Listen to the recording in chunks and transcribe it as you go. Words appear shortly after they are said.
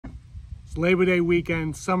It's Labor Day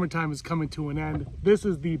weekend. Summertime is coming to an end. This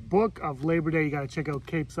is the book of Labor Day. You got to check out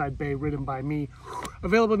Cape Side Bay, written by me.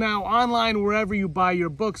 Available now online wherever you buy your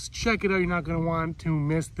books. Check it out. You're not going to want to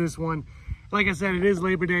miss this one. Like I said, it is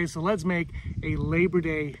Labor Day, so let's make a Labor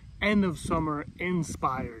Day end of summer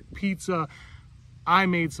inspired pizza. I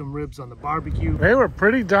made some ribs on the barbecue. They were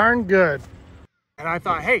pretty darn good. And I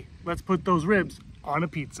thought, hey, let's put those ribs on a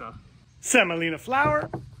pizza. Semolina flour,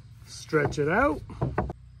 stretch it out.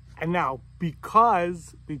 And now,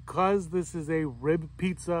 because this is a rib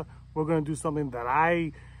pizza, we're gonna do something that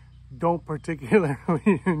I don't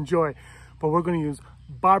particularly enjoy, but we're gonna use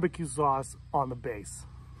barbecue sauce on the base.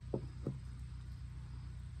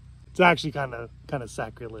 It's actually kind of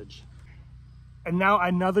sacrilege. And now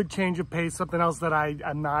another change of pace, something else that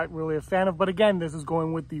I'm not really a fan of, but again, this is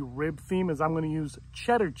going with the rib theme, is I'm gonna use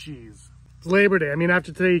cheddar cheese. It's Labor Day. I mean,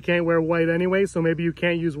 after today, you can't wear white anyway, so maybe you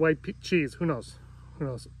can't use white cheese. Who knows? Who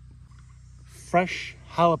knows? Fresh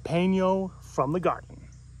jalapeno from the garden.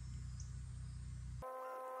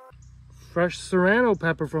 Fresh serrano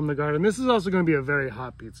pepper from the garden. This is also going to be a very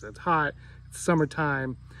hot pizza. It's hot. It's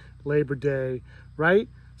summertime, Labor Day, right?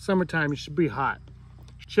 Summertime, you should be hot.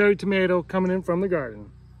 Cherry tomato coming in from the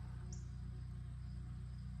garden.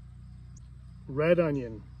 Red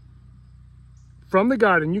onion from the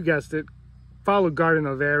garden, you guessed it. Follow Garden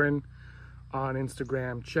of Aaron on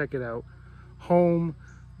Instagram. Check it out.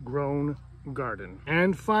 Homegrown garden.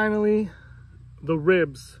 And finally, the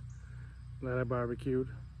ribs that I barbecued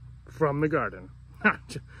from the garden.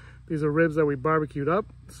 These are ribs that we barbecued up.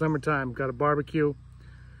 Summertime, got a barbecue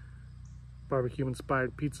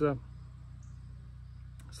inspired pizza.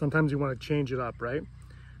 Sometimes you want to change it up, right?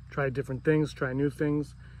 Try different things, try new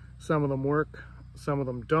things. Some of them work, some of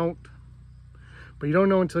them don't. But you don't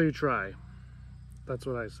know until you try. That's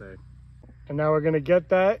what I say. And now we're gonna get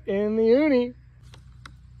that in the uni.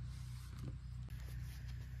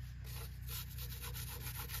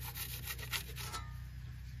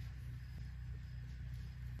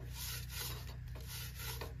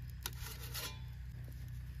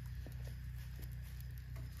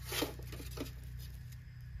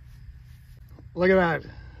 Look at that.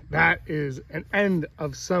 That is an end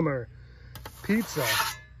of summer pizza.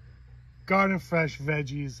 Garden fresh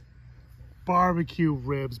veggies, barbecue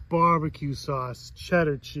ribs, barbecue sauce,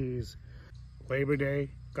 cheddar cheese. Labor Day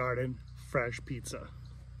garden fresh pizza.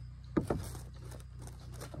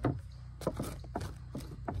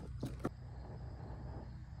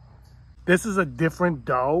 This is a different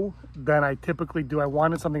dough than I typically do. I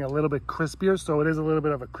wanted something a little bit crispier, so it is a little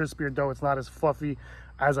bit of a crispier dough. It's not as fluffy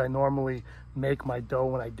as I normally make my dough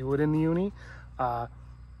when I do it in the uni. But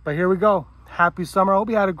here we go. Happy summer. I hope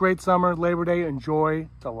you had a great summer. Labor Day. Enjoy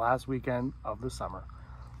the last weekend of the summer.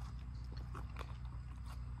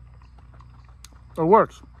 It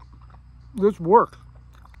works. This works.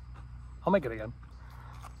 I'll make it again.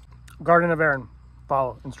 Garden of Aaron.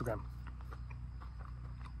 Follow Instagram.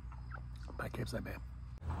 By Cape Side Bay.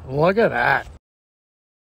 Look at that.